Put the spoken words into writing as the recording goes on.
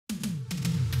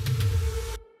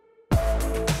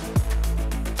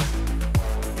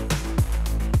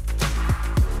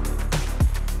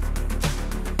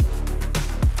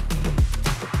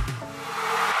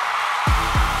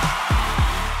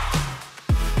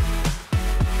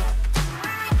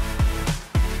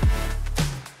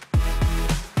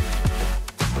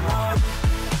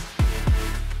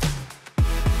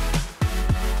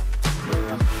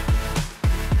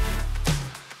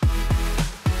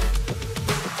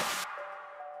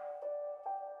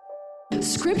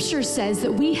Scripture says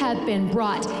that we have been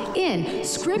brought in.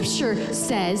 Scripture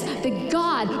says that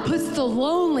God puts the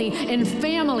lonely in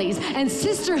families, and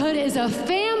Sisterhood is a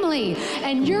family,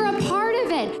 and you're a part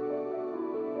of it.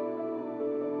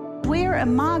 We're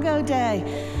Imago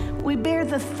Dei. We bear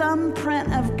the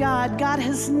thumbprint of God. God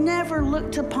has never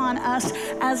looked upon us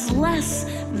as less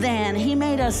than. He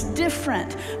made us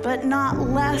different, but not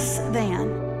less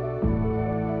than.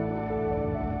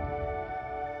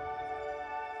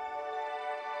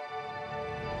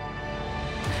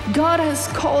 God has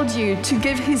called you to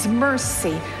give His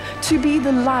mercy, to be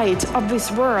the light of this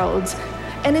world.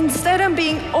 And instead of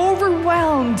being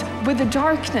overwhelmed with the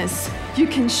darkness, you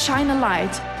can shine a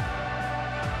light.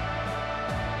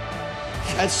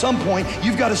 At some point,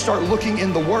 you've got to start looking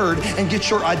in the Word and get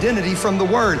your identity from the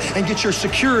Word and get your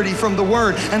security from the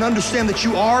Word and understand that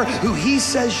you are who He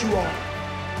says you are.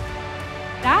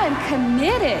 I am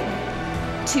committed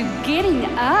to getting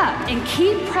up and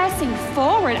keep pressing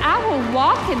forward. I will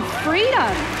walk in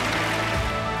freedom.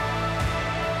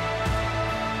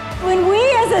 When we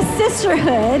as a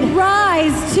sisterhood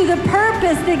rise to the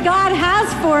purpose that God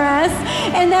has for us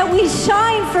and that we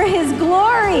shine for His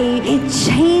glory, it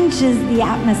changes the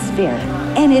atmosphere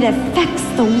and it affects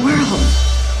the world.